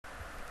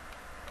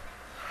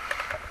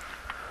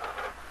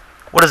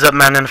What is up,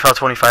 Madden NFL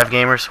 25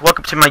 gamers?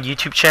 Welcome to my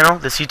YouTube channel.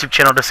 This YouTube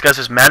channel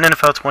discusses Madden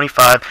NFL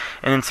 25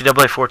 and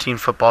NCAA 14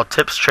 football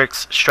tips,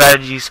 tricks,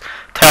 strategies,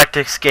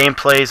 tactics,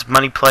 gameplays,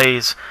 money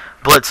plays,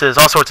 blitzes,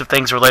 all sorts of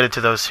things related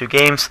to those two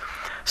games.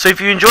 So if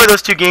you enjoy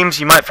those two games,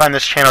 you might find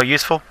this channel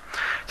useful.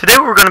 Today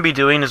what we're going to be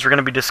doing is we're going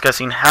to be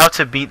discussing how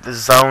to beat the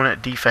zone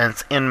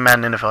defense in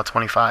Madden NFL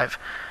 25.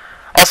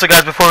 Also,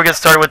 guys, before we get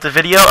started with the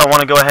video, I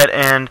want to go ahead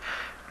and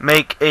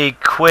make a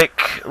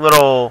quick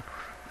little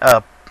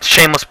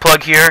shameless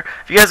plug here.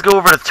 If you guys go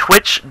over to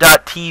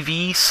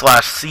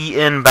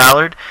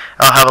twitch.tv/cnballard,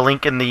 I'll have a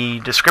link in the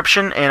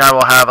description and I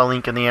will have a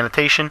link in the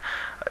annotation.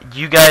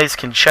 You guys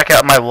can check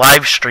out my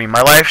live stream.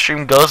 My live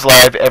stream goes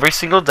live every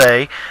single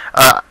day,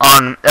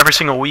 on every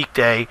single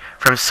weekday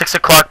from 6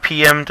 o'clock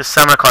p.m. to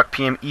 7 o'clock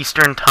p.m.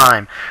 Eastern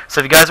Time.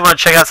 So if you guys want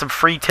to check out some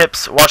free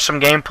tips, watch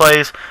some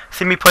gameplays,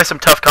 see me play some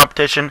tough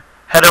competition,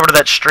 head over to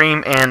that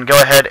stream and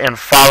go ahead and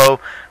follow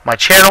my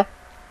channel.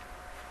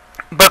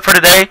 But for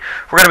today,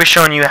 we're going to be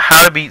showing you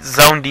how to beat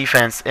zone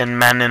defense in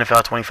Madden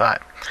NFL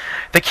 25.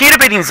 The key to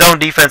beating zone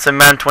defense in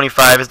Madden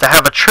 25 is to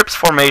have a trips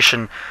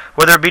formation.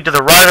 Whether it be to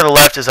the right or the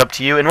left is up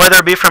to you, and whether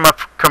it be from a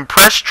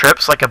compressed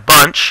trips like a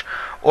bunch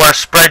or a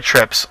spread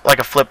trips like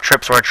a flip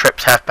trips or a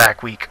trips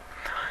halfback week.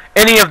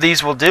 Any of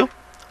these will do.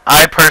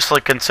 I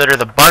personally consider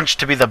the bunch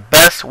to be the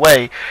best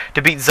way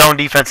to beat zone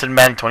defense in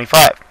Madden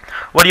 25.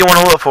 What do you want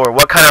to look for?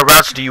 What kind of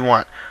routes do you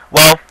want?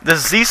 Well, the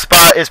Z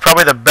spot is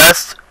probably the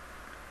best,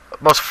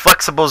 most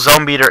flexible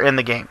zone beater in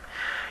the game.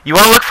 You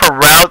want to look for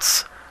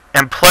routes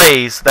and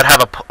plays that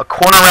have a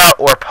corner route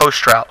or a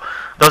post route.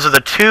 Those are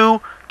the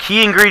two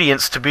key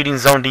ingredients to beating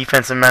zone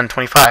defense in Madden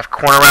 25,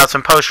 corner routes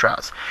and post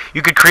routes.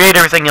 You could create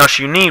everything else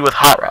you need with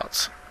hot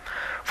routes.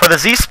 For the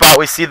Z spot,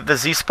 we see that the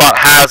Z spot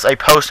has a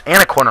post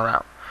and a corner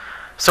route.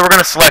 So we're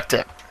going to select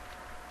it.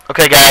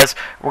 Okay, guys,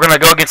 we're going to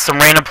go get some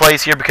random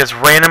plays here because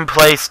random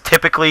plays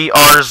typically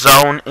are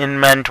zone in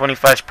Madden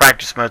 25's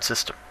practice mode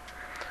system.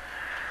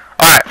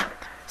 Alright.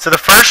 So the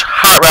first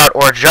hot route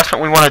or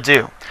adjustment we want to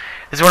do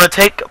is we want to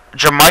take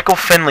Jermichael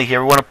Finley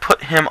here. We want to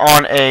put him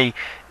on a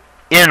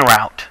in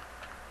route,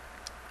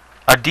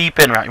 a deep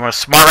in route. You want to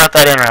smart route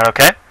that in route,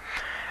 okay?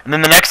 And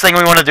then the next thing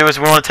we want to do is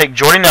we want to take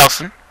Jordy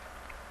Nelson,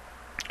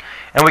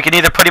 and we can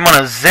either put him on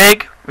a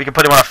zig, we can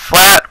put him on a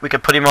flat, we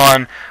could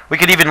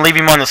even leave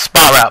him on the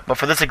spot route. But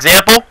for this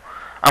example,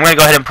 I'm going to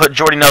go ahead and put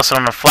Jordy Nelson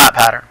on a flat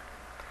pattern.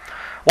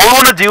 What we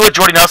want to do with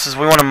Jordy Nelson is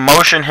we want to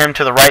motion him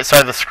to the right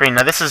side of the screen.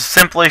 Now this is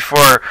simply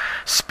for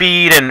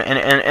speed and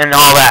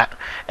all that.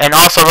 And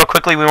also real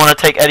quickly we want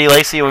to take Eddie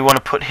Lacy and we want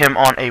to put him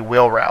on a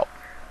wheel route.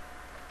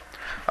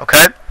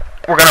 Okay?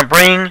 We're going to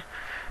bring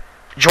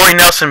Jordy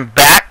Nelson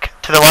back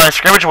to the line of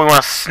scrimmage and we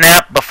want to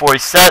snap before he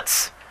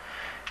sets.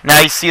 Now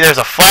you see there's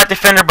a flat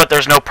defender but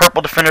there's no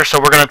purple defender, so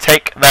we're going to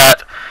take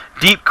that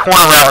deep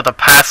corner route with a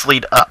pass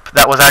lead up.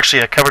 That was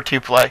actually a cover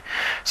 2 play.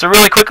 So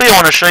really quickly I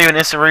want to show you an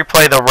instant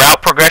replay the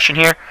route progression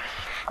here.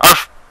 Our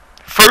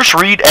first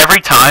read every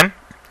time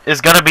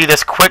is going to be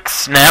this quick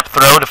snap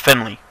throw to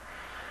Finley.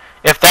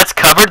 If that's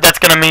covered, that's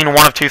going to mean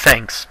one of two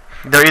things.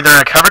 They're either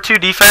in a cover 2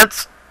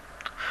 defense,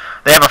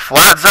 they have a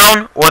flat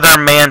zone, or they're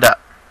manned up.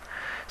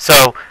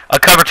 So a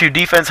cover 2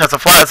 defense has a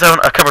flat zone,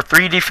 a cover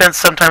 3 defense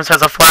sometimes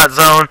has a flat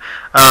zone,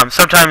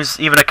 sometimes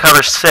even a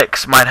cover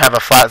 6 might have a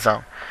flat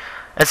zone.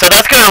 And so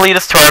that's going to lead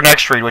us to our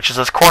next read, which is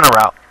this corner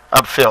route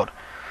upfield.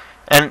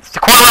 And the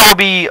corner route will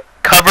be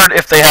covered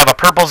if they have a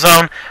purple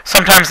zone.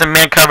 Sometimes in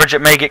man coverage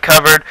it may get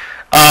covered,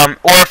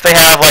 or if they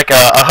have like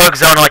a hook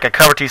zone or like a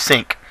cover 2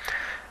 sink.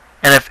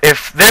 And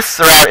if this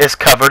route is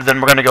covered, then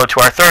we're going to go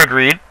to our third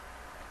read,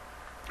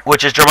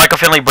 which is Jermichael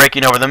Finley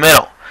breaking over the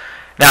middle.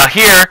 Now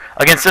here,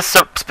 against this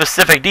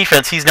specific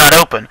defense, he's not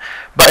open.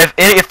 But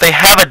if they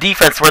have a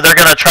defense where they're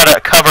going to try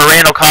to cover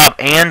Randall Cobb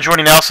and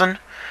Jordy Nelson,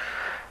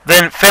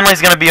 then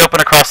Finley's going to be open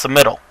across the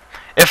middle.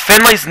 If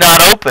Finley's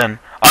not open,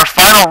 our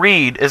final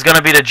read is going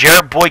to be to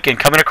Jarrett Boykin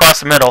coming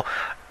across the middle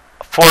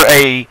for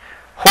a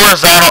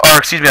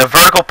a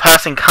vertical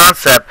passing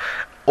concept,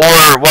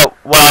 or what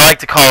I like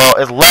to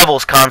call a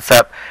levels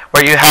concept,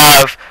 where you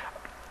have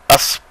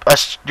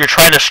you're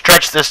trying to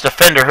stretch this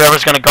defender,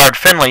 whoever's going to guard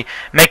Finley,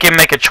 make him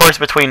make a choice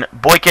between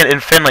Boykin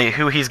and Finley,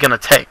 who he's going to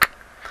take.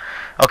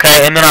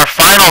 Okay, and then our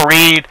final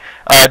read,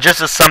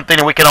 just as something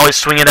that we can always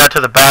swing it out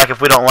to the back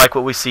if we don't like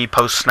what we see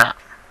post-snap.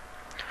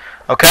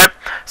 Okay,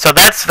 so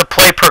that's the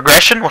play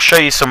progression. We'll show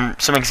you some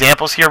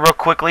examples here real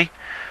quickly.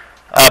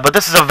 But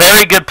this is a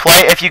very good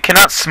play. If you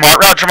cannot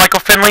smart route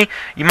Jermichael Finley,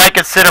 you might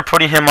consider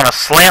putting him on a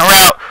slant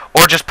route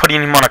or just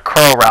putting him on a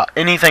curl route.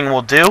 Anything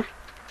will do.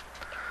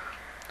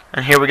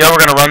 And here we go.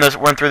 We're going to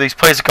run through these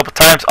plays a couple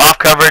times. Off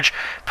coverage,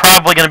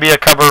 probably going to be a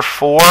cover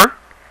 4.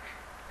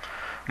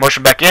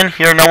 Motion back in.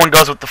 Here no one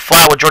goes with the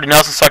flat with Jordy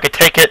Nelson, so I could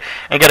take it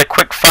and get a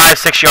quick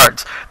 5-6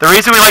 yards. The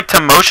reason we like to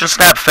motion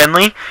snap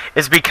Finley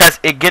is because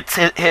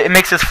it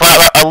makes his flat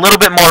route a little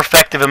bit more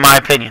effective in my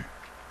opinion.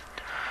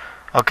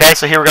 Okay,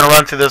 so here we're going to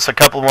run through this a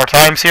couple more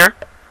times here.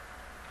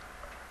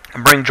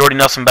 And bring Jordy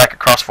Nelson back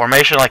across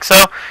formation like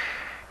so.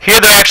 Here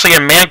they're actually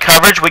in man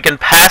coverage. We can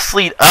pass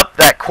lead up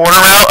that corner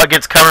route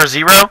against cover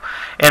 0,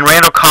 and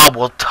Randall Cobb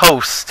will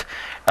toast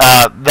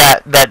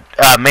that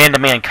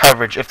man-to-man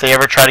coverage if they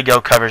ever try to go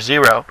cover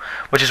 0,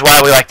 which is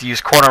why we like to use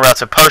corner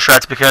routes and post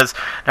routes, because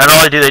not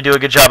only do they do a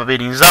good job of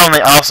beating zone,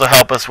 they also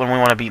help us when we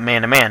want to beat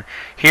man-to-man.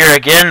 Here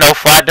again, no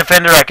flat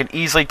defender. I can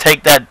easily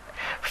take that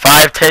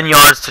 5-10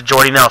 yards to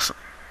Jordy Nelson.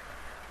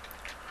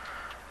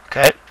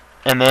 Okay,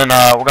 and then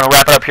we're going to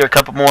wrap it up here. A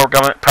couple more. We're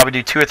going to probably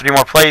do 2 or 3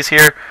 more plays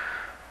here.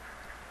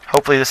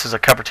 Hopefully this is a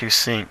cover 2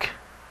 sink.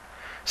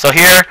 So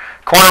here,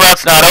 corner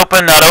route's not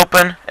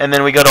open, and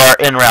then we go to our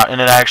in route, and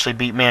it actually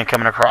beat man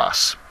coming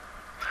across.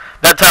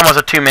 That time was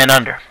a 2-man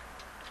under.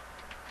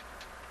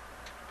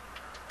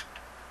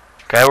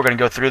 Okay, we're going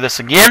to go through this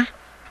again.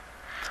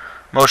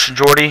 Motion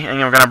Jordy, and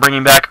we're going to bring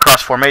him back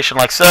across formation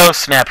like so.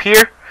 Snap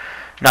here.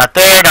 Not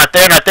there, not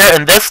there, not there.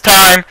 And this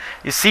time,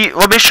 you see,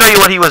 let me show you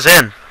what he was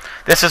in.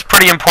 This is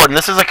pretty important.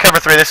 This is a cover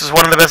 3. This is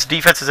one of the best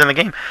defenses in the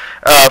game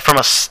from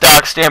a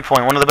stock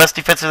standpoint. One of the best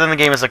defenses in the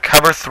game is a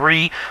cover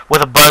 3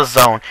 with a buzz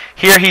zone.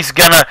 Here he's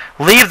going to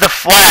leave the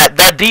flat.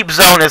 That deep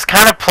zone is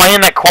kind of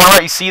playing that corner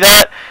out. You see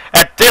that?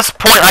 At this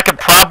point, I could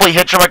probably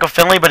hit Jermichael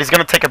Finley, but he's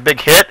going to take a big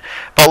hit.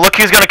 But look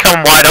who's going to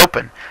come wide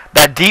open.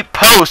 That deep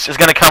post is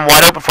going to come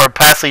wide open for a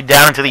pass lead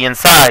down into the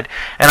inside,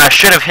 and I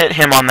should have hit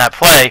him on that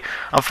play.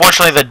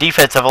 Unfortunately, the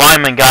defensive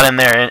lineman got in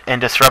there and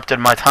disrupted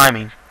my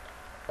timing.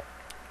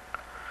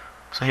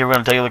 So here we're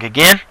going to take a look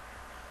again.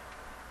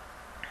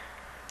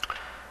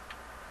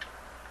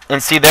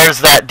 And see,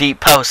 there's that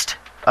deep post.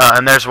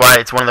 And there's why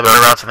it's one of the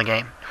better routes in the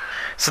game.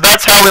 So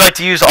that's how we like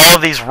to use all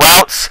of these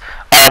routes.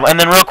 And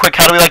then real quick,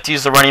 how do we like to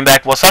use the running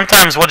back? Well,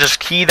 sometimes we'll just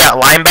key that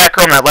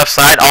linebacker on that left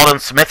side, Alden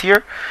Smith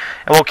here.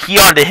 And we'll key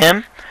onto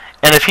him.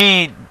 And if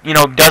he,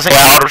 doesn't go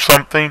out or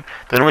something,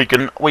 then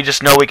we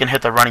just know we can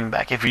hit the running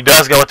back. If he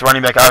does go with the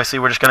running back, obviously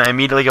we're just going to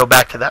immediately go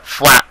back to that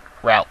flat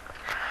route.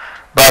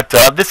 But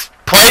this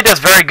play does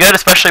very good,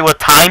 especially with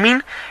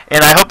timing,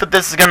 and I hope that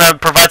this is going to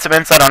provide some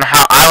insight on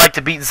how I like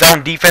to beat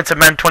zone defense in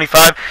Madden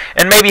 25,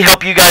 and maybe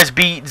help you guys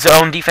beat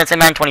zone defense in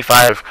Madden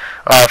 25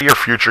 for your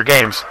future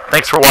games.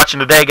 Thanks for watching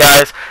today,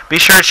 guys. Be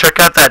sure to check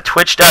out that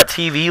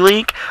twitch.tv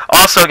link.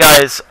 Also,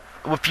 guys,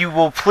 if you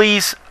will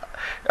please...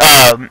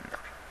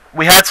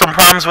 we had some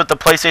problems with the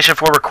PlayStation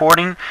 4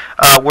 recording.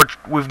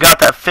 We've got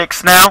that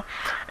fixed now.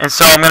 And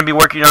so I'm going to be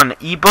working on an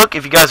ebook.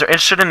 If you guys are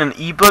interested in an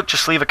ebook,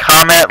 just leave a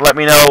comment. Let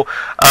me know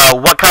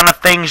what kind of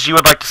things you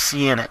would like to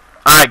see in it.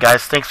 Alright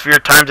guys, thanks for your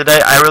time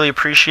today. I really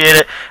appreciate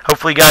it.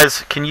 Hopefully you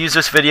guys can use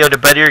this video to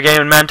better your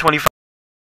game in Madden 25.